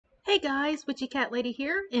Hey guys, WitchyCatLady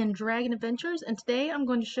here in Dragon Adventures, and today I'm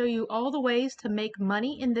going to show you all the ways to make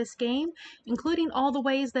money in this game, including all the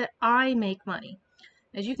ways that I make money.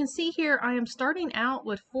 As you can see here, I am starting out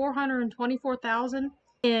with 424,000,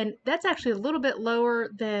 and that's actually a little bit lower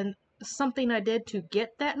than something I did to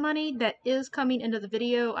get that money that is coming into the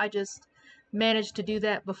video. I just managed to do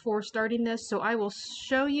that before starting this, so I will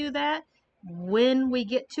show you that when we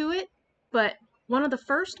get to it. But one of the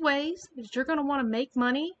first ways is you're going to want to make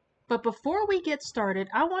money. But before we get started,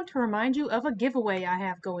 I want to remind you of a giveaway I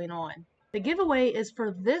have going on. The giveaway is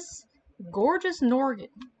for this gorgeous Norgan.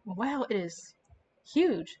 Wow, it is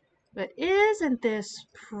huge. But isn't this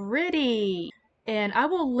pretty? And I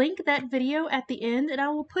will link that video at the end and I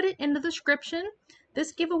will put it in the description.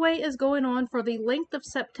 This giveaway is going on for the length of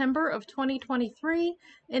September of 2023.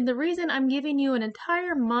 And the reason I'm giving you an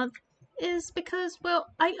entire month is because, well,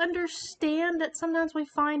 I understand that sometimes we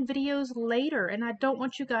find videos later and I don't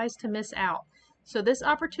want you guys to miss out. So this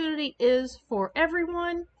opportunity is for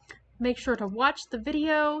everyone. Make sure to watch the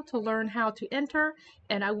video to learn how to enter,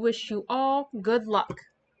 and I wish you all good luck.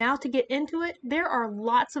 Now to get into it, there are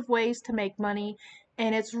lots of ways to make money,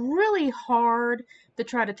 and it's really hard to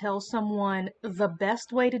try to tell someone the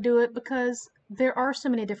best way to do it because there are so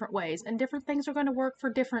many different ways and different things are going to work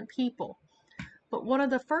for different people. But one of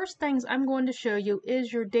the first things I'm going to show you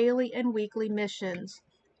is your daily and weekly missions,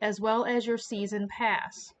 as well as your season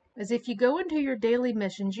pass. As if you go into your daily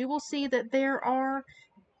missions, you will see that there are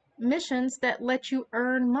missions that let you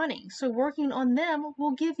earn money. So working on them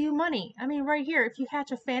will give you money. I mean, right here, if you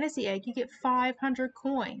hatch a fantasy egg, you get 500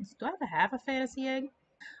 coins. Do I have a fantasy egg?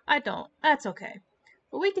 I don't. That's okay.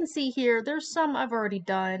 But we can see here, there's some I've already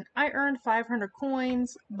done. I earned 500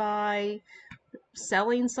 coins by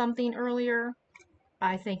selling something earlier.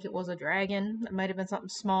 I think it was a dragon. It might have been something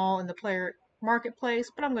small in the player marketplace,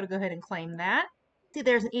 but I'm going to go ahead and claim that. See,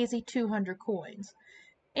 there's an easy 200 coins.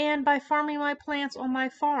 And by farming my plants on my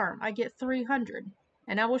farm, I get 300.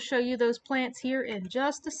 And I will show you those plants here in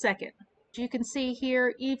just a second. As you can see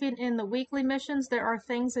here, even in the weekly missions, there are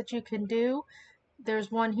things that you can do. There's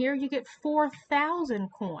one here, you get 4,000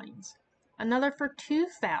 coins. Another for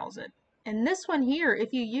 2,000. And this one here,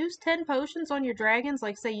 if you use 10 potions on your dragons,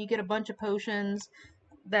 like say you get a bunch of potions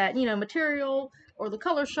that, material or the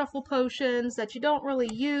color shuffle potions that you don't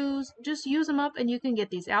really use, just use them up and you can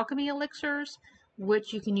get these alchemy elixirs,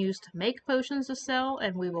 which you can use to make potions to sell,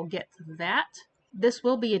 and we will get to that. This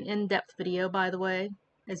will be an in-depth video, by the way,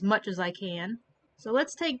 as much as I can. So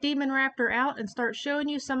let's take Demon Raptor out and start showing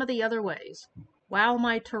you some of the other ways. While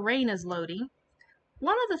my terrain is loading,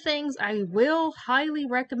 one of the things I will highly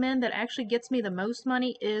recommend that actually gets me the most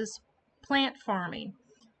money is plant farming.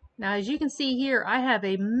 Now, as you can see here, I have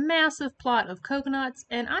a massive plot of coconuts,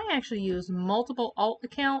 and I actually use multiple alt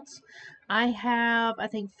accounts. I have, I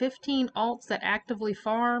think, 15 alts that actively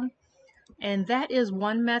farm, and that is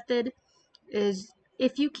one method. Is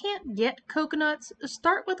if you can't get coconuts,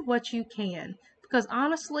 start with what you can, because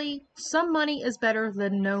honestly, some money is better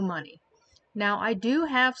than no money. Now, I do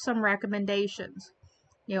have some recommendations.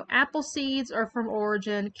 Apple seeds are from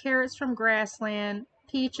Origin, carrots from Grassland,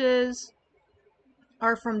 peaches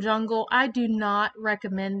are from Jungle. I do not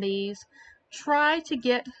recommend these. Try to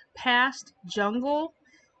get past Jungle,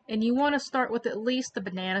 and you want to start with at least the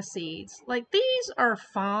banana seeds. Like, these are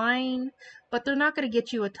fine, but they're not going to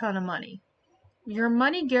get you a ton of money. Your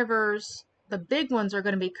money givers, the big ones, are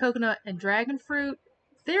going to be coconut and dragon fruit.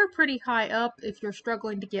 They're pretty high up if you're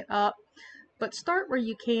struggling to get up. But start where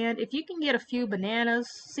you can. If you can get a few banana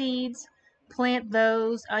seeds, plant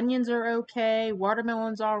those. Onions are okay.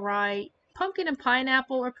 Watermelon's alright. Pumpkin and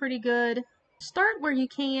pineapple are pretty good. Start where you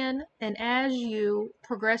can, and as you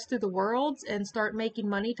progress through the worlds and start making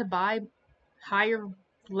money to buy higher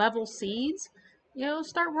level seeds,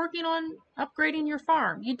 start working on upgrading your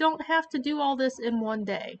farm. You don't have to do all this in one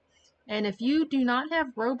day. And if you do not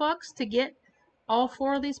have Robux to get all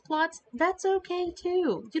 4 of these plots, that's okay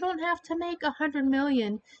too. You don't have to make 100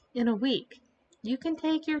 million in a week. You can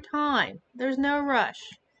take your time. There's no rush.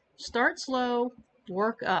 Start slow,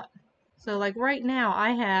 work up. So like right now, I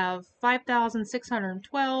have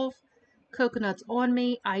 5,612 coconuts on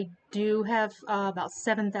me. I do have about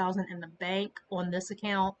 7,000 in the bank on this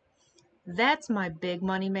account. That's my big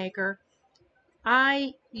money maker.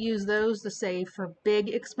 I use those to save for big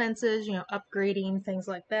expenses, upgrading, things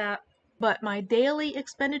like that. But my daily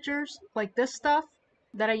expenditures, like this stuff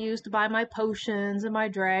that I use to buy my potions and my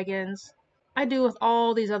dragons, I do with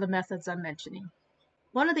all these other methods I'm mentioning.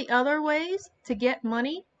 One of the other ways to get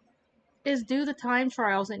money is do the time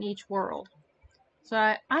trials in each world.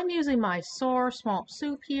 So I'm using my Soar Swamp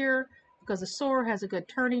Soup here because the Soar has a good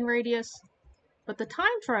turning radius. But the time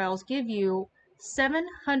trials give you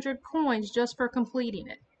 700 coins just for completing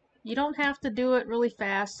it. You don't have to do it really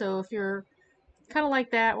fast, so if you're kind of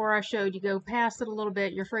like that where I showed you go past it a little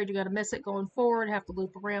bit, you're afraid you're going to miss it going forward, have to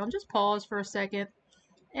loop around, just pause for a second.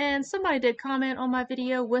 And somebody did comment on my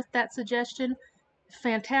video with that suggestion.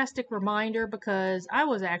 Fantastic reminder, because I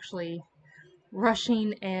was actually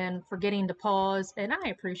rushing and forgetting to pause, and I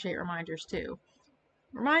appreciate reminders too.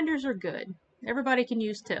 Reminders are good. Everybody can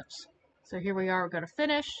use tips. So here we are, we're going to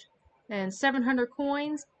finish, and 700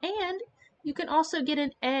 coins, and you can also get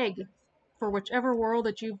an egg for whichever world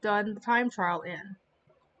that you've done the time trial in.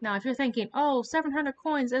 Now if you're thinking, oh, 700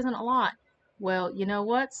 coins isn't a lot. Well, you know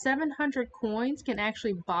what? 700 coins can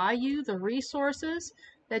actually buy you the resources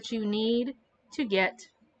that you need to get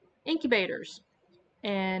incubators.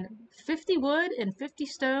 And 50 wood and 50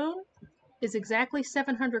 stone is exactly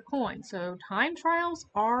 700 coins, so time trials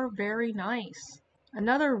are very nice.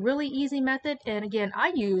 Another really easy method, and again,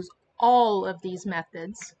 I use all of these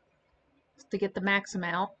methods to get the max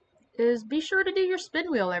amount, is be sure to do your spin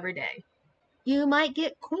wheel every day. You might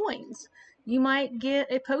get coins. You might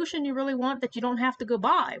get a potion you really want that you don't have to go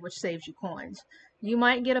buy, which saves you coins. You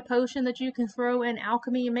might get a potion that you can throw in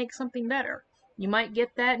alchemy and make something better. You might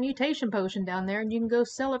get that mutation potion down there and you can go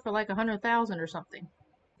sell it for like 100,000 or something.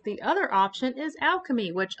 The other option is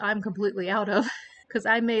alchemy, which I'm completely out of because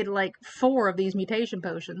I made like 4 of these mutation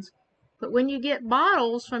potions. But when you get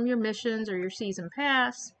bottles from your missions or your season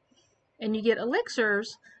pass, and you get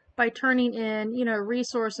elixirs by turning in,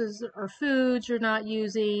 resources or foods you're not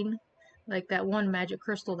using, like that one magic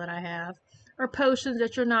crystal that I have, or potions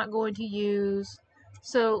that you're not going to use.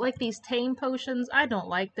 So like these tame potions, I don't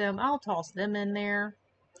like them. I'll toss them in there.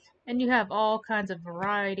 And you have all kinds of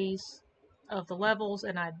varieties of the levels,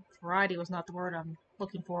 and variety was not the word I'm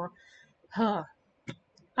looking for. Huh.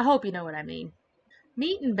 I hope you know what I mean.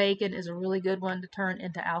 Meat and bacon is a really good one to turn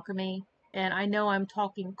into alchemy, and I know I'm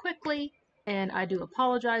talking quickly, and I do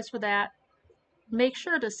apologize for that. Make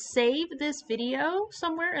sure to save this video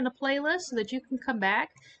somewhere in a playlist so that you can come back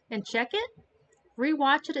and check it.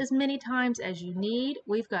 Rewatch it as many times as you need.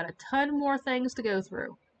 We've got a ton more things to go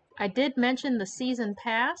through. I did mention the season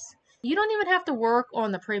pass. You don't even have to work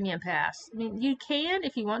on the premium pass. I mean, you can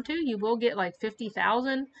if you want to. You will get like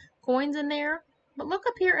 50,000 coins in there. But look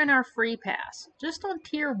up here in our free pass. Just on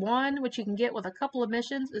tier 1, which you can get with a couple of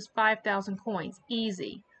missions, is 5,000 coins.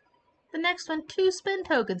 Easy. The next one, 2 spin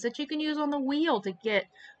tokens that you can use on the wheel to get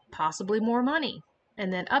possibly more money.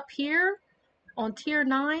 And then up here on tier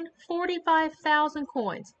 9, 45,000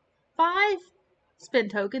 coins. 5 spin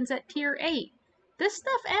tokens at tier 8. This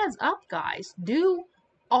stuff adds up, guys. Do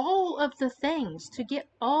all of the things to get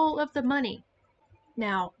all of the money.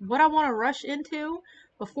 Now, what I want to rush into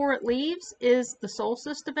before it leaves is the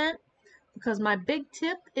solstice event, because my big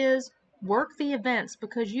tip is work the events,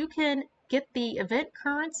 because you can get the event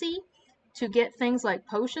currency to get things like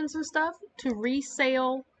potions and stuff to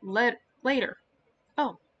resale later.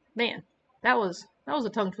 Oh, man, that was a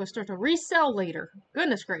tongue twister. To resell later.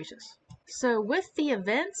 Goodness gracious. So with the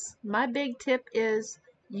events, my big tip is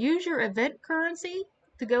use your event currency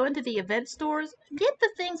to go into the event stores. Get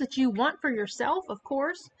the things that you want for yourself, of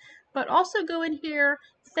course, but also go in here.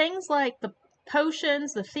 Things like the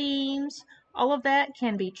potions, the themes, all of that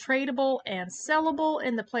can be tradable and sellable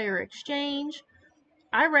in the player exchange.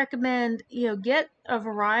 I recommend, get a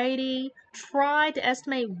variety, try to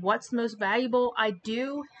estimate what's the most valuable. I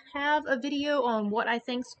do have a video on what I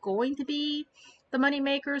think's going to be the money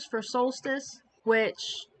makers for Solstice,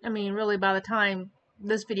 which, I mean, really by the time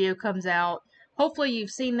this video comes out, hopefully you've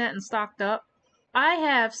seen that and stocked up. I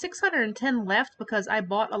have 610 left because I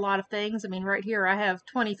bought a lot of things. I mean, right here I have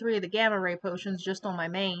 23 of the gamma ray potions just on my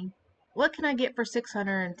main. What can I get for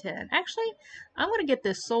 610? Actually, I'm going to get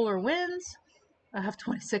this Solar Winds. I have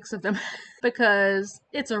 26 of them because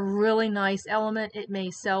it's a really nice element. It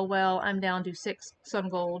may sell well. I'm down to 6 sun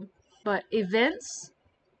gold. But events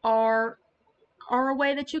are a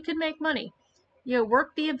way that you can make money. Work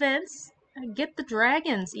the events, get the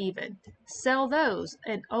dragons even. Sell those.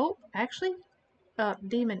 And oh, actually,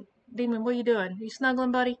 Demon, what are you doing? You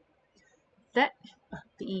snuggling, buddy? That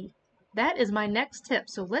is my next tip.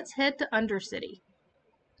 So let's head to Undercity.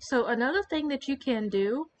 So another thing that you can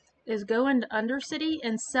do is go into Undercity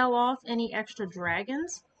and sell off any extra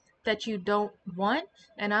dragons that you don't want.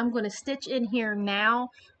 And I'm going to stitch in here now.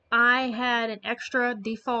 I had an extra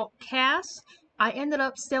default cast. I ended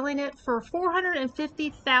up selling it for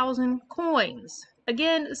 450,000 coins.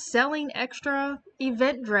 Again, selling extra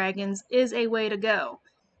event dragons is a way to go.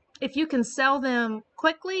 If you can sell them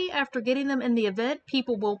quickly after getting them in the event,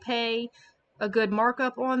 people will pay a good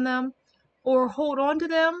markup on them, or hold on to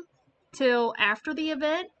them till after the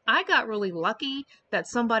event. I got really lucky that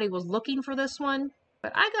somebody was looking for this one,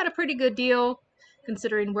 but I got a pretty good deal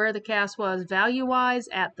considering where the cast was value-wise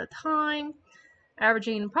at the time,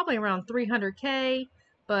 averaging probably around 300K,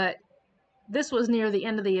 but this was near the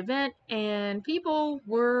end of the event and people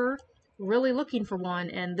were really looking for one,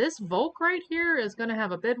 and this Volk right here is going to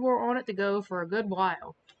have a bid war on it to go for a good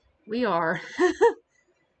while. We are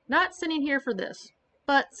not sitting here for this.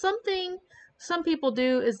 But something some people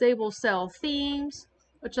do is they will sell themes,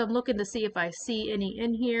 which I'm looking to see if I see any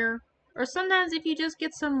in here. Or sometimes if you just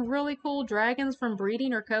get some really cool dragons from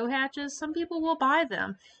breeding or co-hatches, some people will buy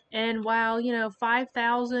them. And while,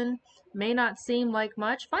 5,000 may not seem like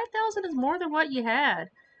much, 5,000 is more than what you had.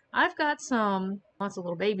 I've got lots of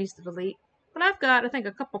little babies to delete, but I've got, I think,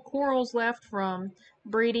 a couple corals left from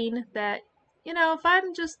breeding that, if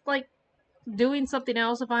I'm just like doing something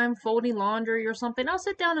else, if I'm folding laundry or something, I'll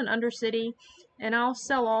sit down in Undercity and I'll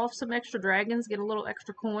sell off some extra dragons, get a little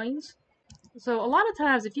extra coins. So a lot of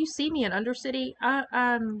times if you see me in Undercity,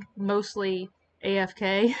 I'm mostly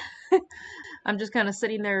AFK. I'm just kind of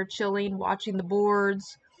sitting there chilling, watching the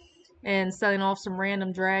boards, and selling off some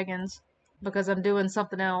random dragons because I'm doing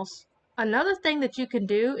something else. Another thing that you can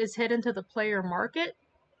do is head into the player market,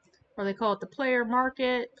 or they call it the player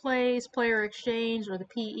marketplace, player exchange, or the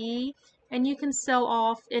PE, and you can sell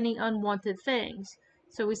off any unwanted things.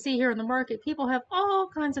 So we see here in the market, people have all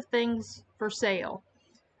kinds of things for sale.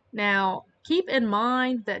 Now, keep in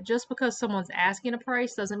mind that just because someone's asking a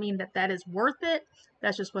price doesn't mean that that is worth it.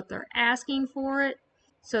 That's just what they're asking for it.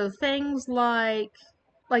 So things like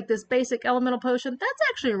this basic elemental potion, that's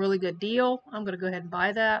actually a really good deal. I'm going to go ahead and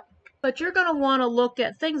buy that. But you're going to want to look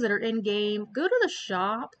at things that are in game. Go to the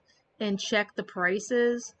shop and check the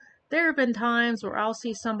prices. There have been times where I'll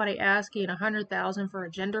see somebody asking 100,000 for a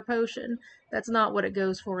gender potion. That's not what it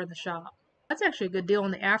goes for in the shop. That's actually a good deal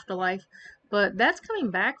in the afterlife, but that's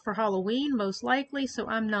coming back for Halloween most likely, so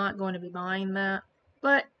I'm not going to be buying that.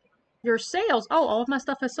 But your sales, oh, all of my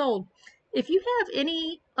stuff is sold. If you have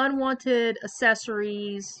any unwanted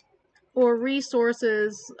accessories or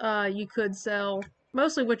resources you could sell,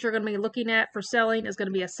 mostly what you're going to be looking at for selling is going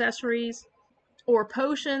to be accessories or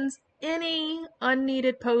potions. Any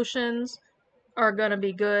unneeded potions are going to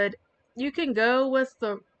be good. You can go with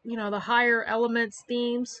the higher elements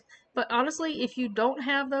themes, but honestly, if you don't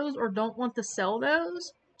have those or don't want to sell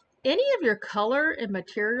those, any of your color and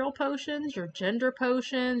material potions, your gender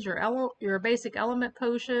potions, your basic element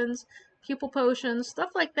potions, pupil potions, stuff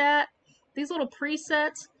like that, these little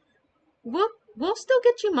presets will still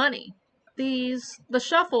get you money. The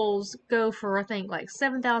shuffles go for, I think, like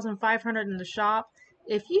 7,500 in the shop.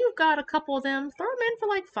 If you've got a couple of them, throw them in for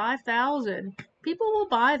like 5,000. People will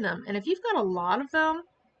buy them. And if you've got a lot of them,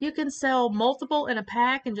 you can sell multiple in a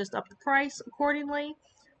pack and just up the price accordingly.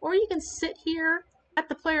 Or you can sit here at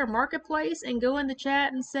the player marketplace and go in the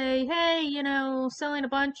chat and say, hey, selling a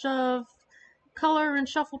bunch of color and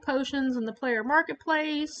shuffle potions in the player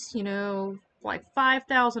marketplace, like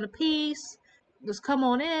 5,000 a piece. Just come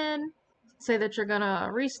on in, say that you're gonna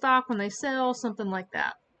restock when they sell, something like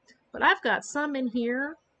that. But I've got some in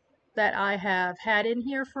here that I have had in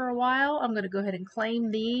here for a while. I'm gonna go ahead and claim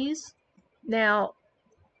these. Now,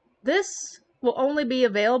 this will only be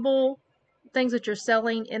available, things that you're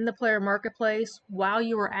selling in the player marketplace, while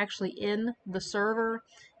you are actually in the server.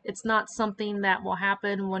 It's not something that will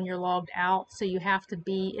happen when you're logged out, so you have to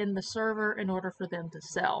be in the server in order for them to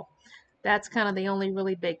sell. That's kind of the only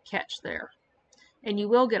really big catch there. And you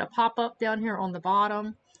will get a pop-up down here on the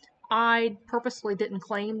bottom. I purposely didn't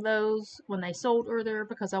claim those when they sold earlier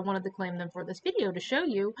because I wanted to claim them for this video to show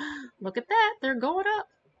you, look at that, they're going up.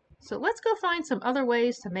 So let's go find some other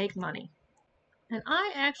ways to make money. And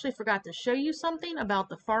I actually forgot to show you something about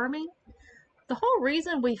the farming. The whole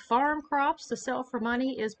reason we farm crops to sell for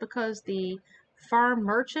money is because the farm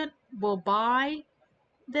merchant will buy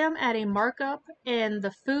them at a markup, and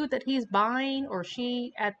the food that he's buying, or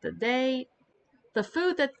she at the day, the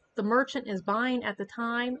food that the merchant is buying at the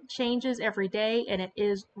time changes every day, and it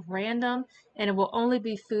is random, and it will only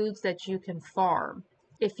be foods that you can farm.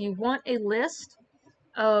 If you want a list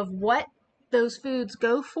of what those foods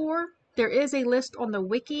go for, there is a list on the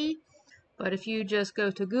wiki, but if you just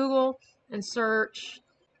go to Google and search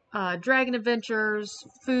Dragon Adventures,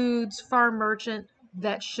 foods, farm merchant,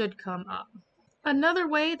 that should come up. Another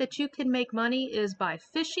way that you can make money is by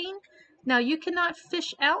fishing. Now, you cannot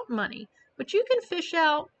fish out money, but you can fish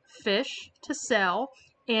out fish to sell.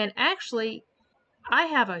 And actually, I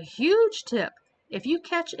have a huge tip. If you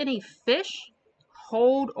catch any fish,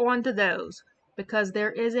 hold on to those, because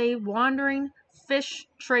there is a wandering fish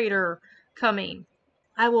trader coming.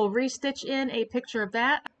 I will restitch in a picture of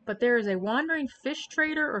that. But there is a wandering fish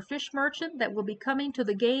trader or fish merchant that will be coming to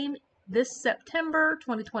the game this September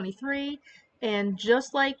 2023. And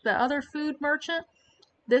just like the other food merchant,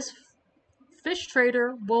 this fish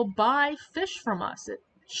trader will buy fish from us. It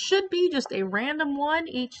should be just a random one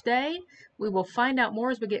each day. We will find out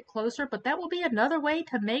more as we get closer, but that will be another way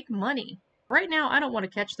to make money. Right now, I don't want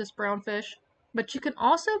to catch this brown fish, but you can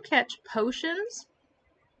also catch potions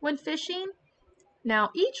when fishing.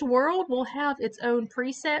 Now, each world will have its own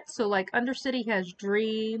preset, so like Undercity has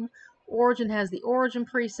Dream, Origin has the Origin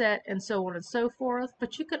preset, and so on and so forth.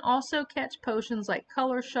 But you can also catch potions like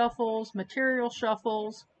Color Shuffles, Material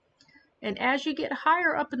Shuffles, and as you get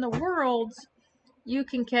higher up in the worlds, you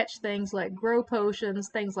can catch things like Grow Potions,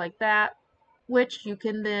 things like that, which you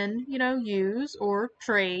can then, use or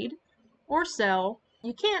trade or sell.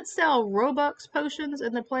 You can't sell Robux potions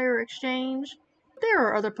in the player exchange. There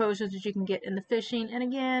are other potions that you can get in the fishing, and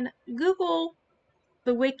again, Google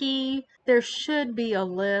the wiki. There should be a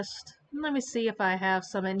list. Let me see if I have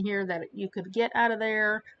some in here that you could get out of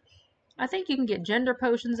there. I think you can get gender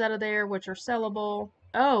potions out of there, which are sellable.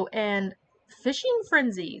 Oh, and fishing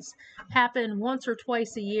frenzies happen once or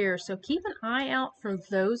twice a year, so keep an eye out for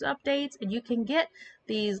those updates, and you can get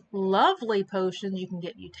these lovely potions. You can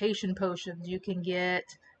get mutation potions. You can get,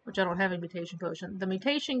 which I don't have a mutation potion. The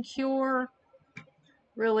mutation cure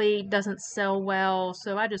really doesn't sell well,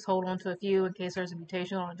 so I just hold on to a few in case there's a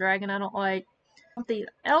mutation on a dragon I don't like. Something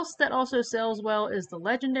else that also sells well is the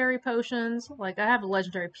legendary potions. Like, I have a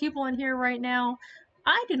legendary pupil in here right now.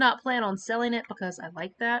 I do not plan on selling it because I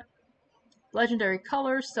like that. Legendary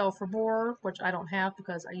colors sell for more, which I don't have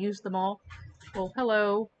because I use them all. Well,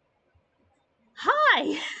 hello.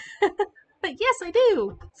 Hi! Yes, I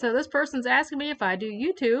do! So this person's asking me if I do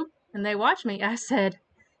YouTube, and they watch me. I said,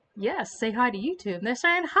 yes, say hi to YouTube. And they're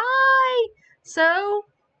saying, hi! So,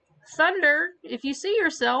 Thunder, if you see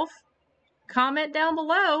yourself, comment down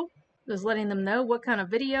below. Just letting them know what kind of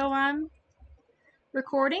video I'm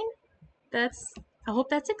recording. I hope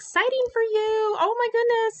that's exciting for you. Oh my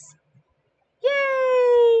goodness.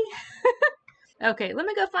 Yay! Okay, let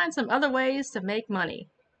me go find some other ways to make money.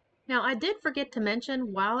 Now, I did forget to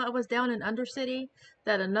mention while I was down in Undercity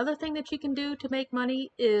that another thing that you can do to make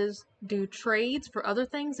money is do trades for other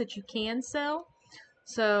things that you can sell.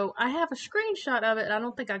 So I have a screenshot of it. I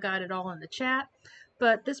don't think I got it all in the chat,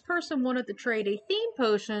 but this person wanted to trade a theme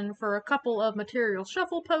potion for a couple of material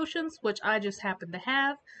shuffle potions, which I just happen to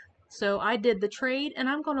have. So I did the trade, and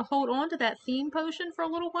I'm going to hold on to that theme potion for a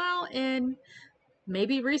little while and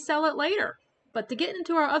maybe resell it later. But to get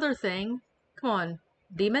into our other thing, come on,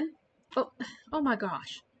 demon. Oh my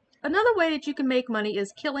gosh. Another way that you can make money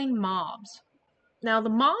is killing mobs. Now, the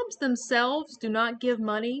mobs themselves do not give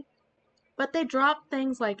money, but they drop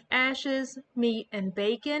things like ashes, meat, and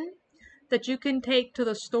bacon that you can take to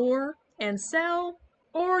the store and sell,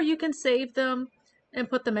 or you can save them and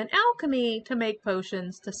put them in alchemy to make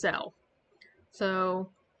potions to sell. So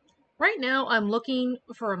right now I'm looking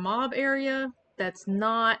for a mob area that's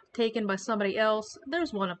not taken by somebody else.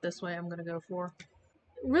 There's one up this way I'm going to go for.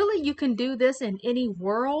 Really, you can do this in any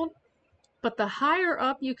world, but the higher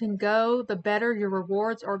up you can go, the better your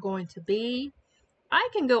rewards are going to be. I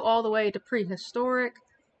can go all the way to prehistoric,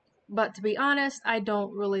 but to be honest, I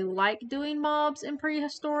don't really like doing mobs in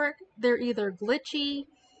prehistoric. They're either glitchy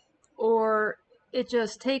or it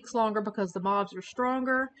just takes longer because the mobs are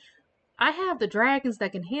stronger. I have the dragons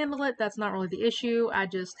that can handle it. That's not really the issue. I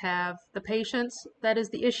just have the patience that is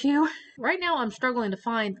the issue. Right now I'm struggling to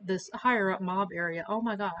find this higher up mob area. Oh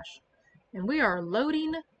my gosh. And we are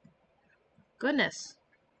loading. Goodness.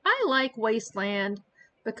 I like Wasteland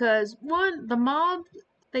because, one, the mobs,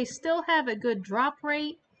 they still have a good drop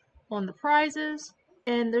rate on the prizes,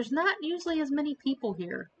 and there's not usually as many people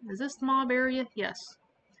here. Is this the mob area? Yes.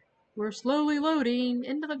 We're slowly loading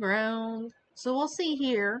into the ground. So we'll see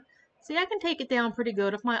here. See, I can take it down pretty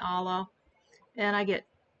good with my Allah. And I get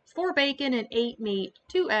 4 bacon and 8 meat,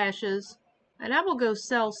 2 ashes. And I will go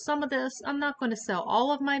sell some of this. I'm not going to sell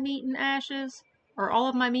all of my meat and ashes, or all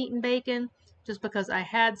of my meat and bacon, just because I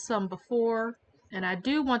had some before. And I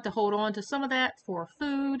do want to hold on to some of that for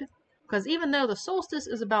food. Because even though the solstice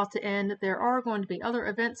is about to end, there are going to be other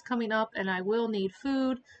events coming up, and I will need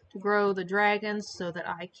food to grow the dragons so that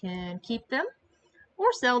I can keep them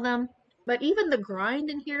or sell them. But even the grind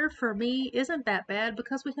in here for me isn't that bad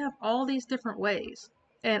because we have all these different ways.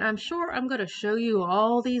 And I'm sure I'm going to show you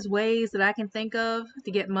all these ways that I can think of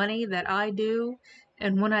to get money that I do.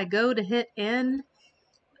 And when I go to hit end,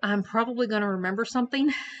 I'm probably going to remember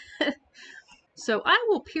something. So I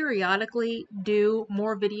will periodically do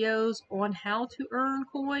more videos on how to earn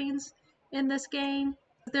coins in this game.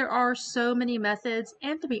 There are so many methods,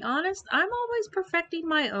 and to be honest, I'm always perfecting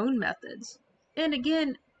my own methods. And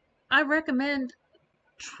again, I recommend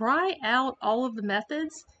try out all of the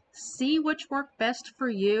methods, see which work best for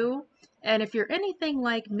you, and if you're anything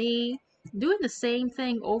like me, doing the same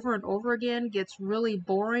thing over and over again gets really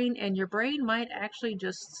boring and your brain might actually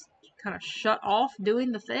just kind of shut off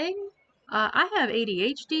doing the thing. I have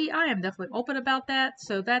ADHD, I am definitely open about that,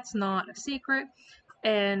 so that's not a secret,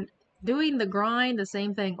 and doing the grind, the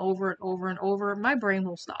same thing over and over and over, my brain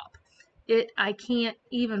will stop. I can't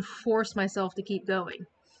even force myself to keep going.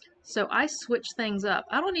 So I switch things up.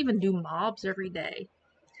 I don't even do mobs every day.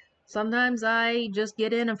 Sometimes I just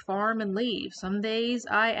get in and farm and leave. Some days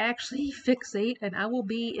I actually fixate and I will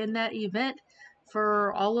be in that event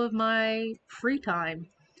for all of my free time.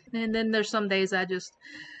 And then there's some days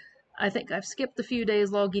I think I've skipped a few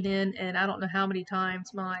days logging in and I don't know how many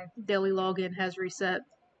times my daily login has reset.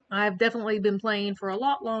 I've definitely been playing for a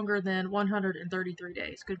lot longer than 133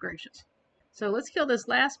 days. Good gracious. So let's kill this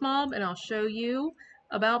last mob and I'll show you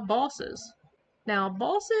about bosses. Now,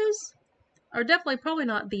 bosses are definitely probably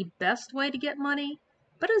not the best way to get money,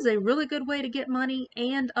 but it is a really good way to get money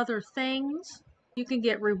and other things. You can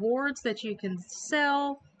get rewards that you can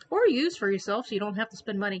sell or use for yourself so you don't have to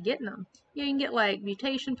spend money getting them. You can get like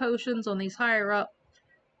mutation potions on these higher up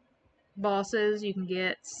bosses, you can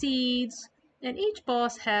get seeds, and each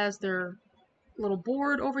boss has their little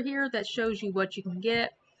board over here that shows you what you can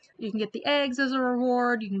get. You can get the eggs as a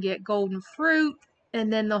reward, you can get golden fruit,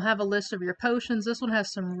 and then they'll have a list of your potions. This one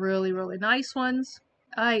has some really, really nice ones.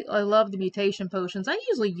 I love the mutation potions. I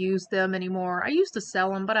usually use them anymore. I used to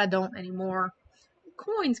sell them, but I don't anymore.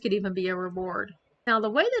 Coins could even be a reward. Now, the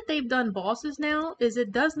way that they've done bosses now is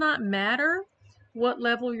it does not matter what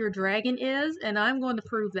level your dragon is, and I'm going to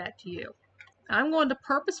prove that to you. I'm going to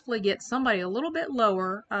purposefully get somebody a little bit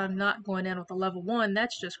lower. I'm not going in with a level 1.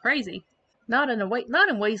 That's just crazy. Not in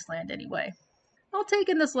Wasteland anyway. I'll take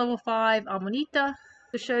in this level 5 Amanita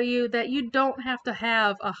to show you that you don't have to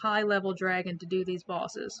have a high level dragon to do these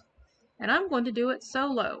bosses. And I'm going to do it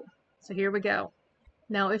solo. So here we go.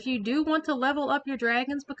 Now if you do want to level up your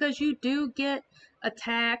dragons, because you do get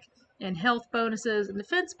attack and health bonuses and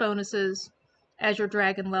defense bonuses as your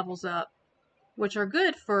dragon levels up, which are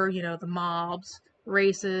good for, you know, the mobs,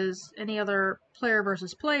 races, any other player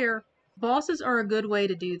versus player, bosses are a good way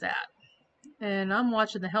to do that. And I'm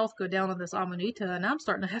watching the health go down on this Amanita, and I'm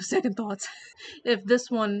starting to have second thoughts if this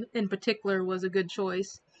one in particular was a good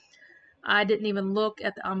choice. I didn't even look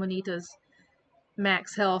at the Amanita's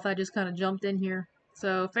max health, I just kind of jumped in here.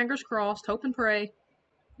 So fingers crossed, hope and pray.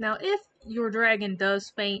 Now if your dragon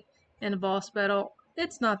does faint in a boss battle,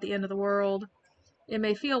 it's not the end of the world. It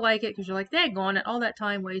may feel like it because you're like, daggone it, all that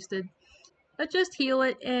time wasted. But just heal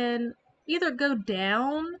it and either go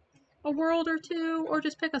down a world or two, or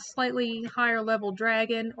just pick a slightly higher level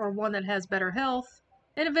dragon or one that has better health.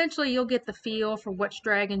 And eventually you'll get the feel for which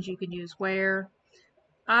dragons you can use where.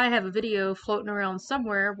 I have a video floating around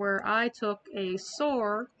somewhere where I took a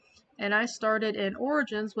soar and I started in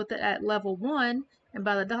Origins with it at level 1, and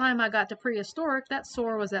by the time I got to Prehistoric, that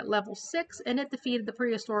soar was at level 6 and it defeated the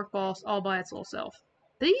Prehistoric boss all by its little self.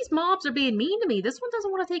 These mobs are being mean to me. This one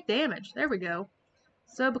doesn't want to take damage. There we go.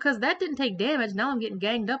 So because that didn't take damage, now I'm getting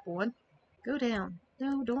ganged up on. Go down.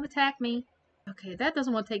 No, don't attack me. Okay, that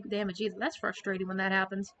doesn't want to take damage either. That's frustrating when that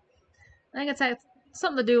happens. I think it's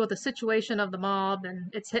something to do with the situation of the mob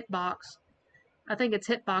and its hitbox. I think its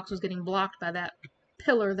hitbox was getting blocked by that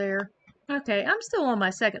pillar there. Okay, I'm still on my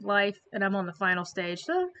second life, and I'm on the final stage,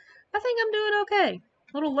 so I think I'm doing okay.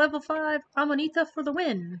 Little level 5 Amanita for the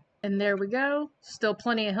win. And there we go. Still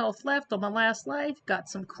plenty of health left on my last life. Got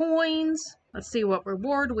some coins. Let's see what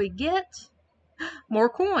reward we get. More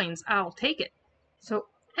coins. I'll take it. So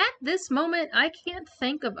at this moment, I can't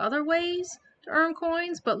think of other ways to earn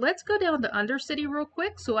coins, but let's go down to Undercity real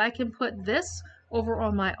quick so I can put this over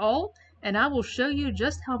on my alt, and I will show you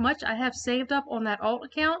just how much I have saved up on that alt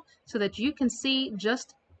account so that you can see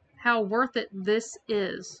just how worth it this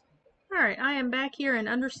is. Alright, I am back here in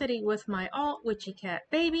Undercity with my alt,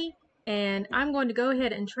 WitchyCatBaby, and I'm going to go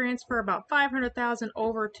ahead and transfer about 500,000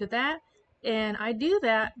 over to that, and I do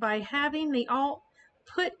that by having the alt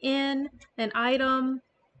put in an item.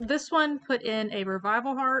 This one put in a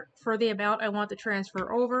revival heart for the amount I want to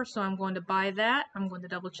transfer over, so I'm going to buy that. I'm going to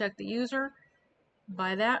double check the user,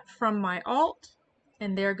 buy that from my alt,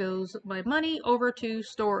 and there goes my money over to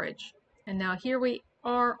storage. And now here we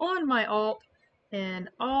are on my alt, and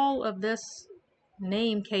all of this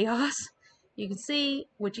name chaos. You can see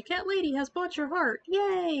WitchyCatLady has bought your heart.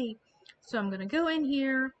 Yay! So I'm going to go in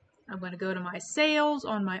here I'm going to go to my sales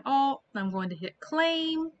on my alt. I'm going to hit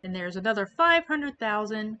claim, and there's another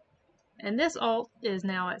 500,000. And this alt is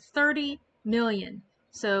now at 30 million.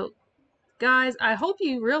 So guys, I hope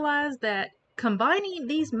you realize that combining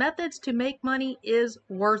these methods to make money is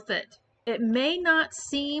worth it. It may not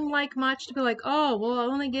seem like much to be like, oh, well, I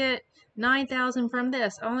only get 9,000 from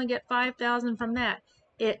this. I only get 5,000 from that.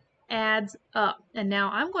 It adds up. And now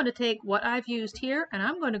I'm going to take what I've used here and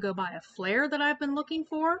I'm going to go buy a flare that I've been looking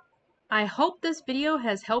for. I hope this video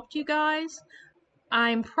has helped you guys.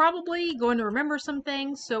 I'm probably going to remember some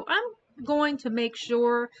things, so I'm going to make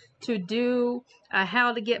sure to do a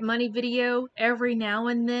how to get money video every now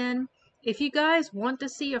and then. If you guys want to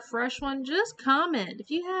see a fresh one, just comment.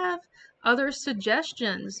 If you have other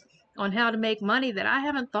suggestions on how to make money that I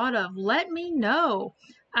haven't thought of, let me know.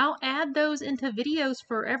 I'll add those into videos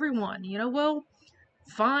for everyone. You know, we'll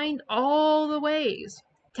find all the ways.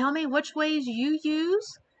 Tell me which ways you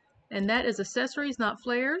use, and that is accessories, not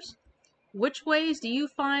flares. Which ways do you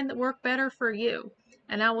find that work better for you?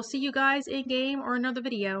 And I will see you guys in game or another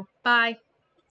video. Bye.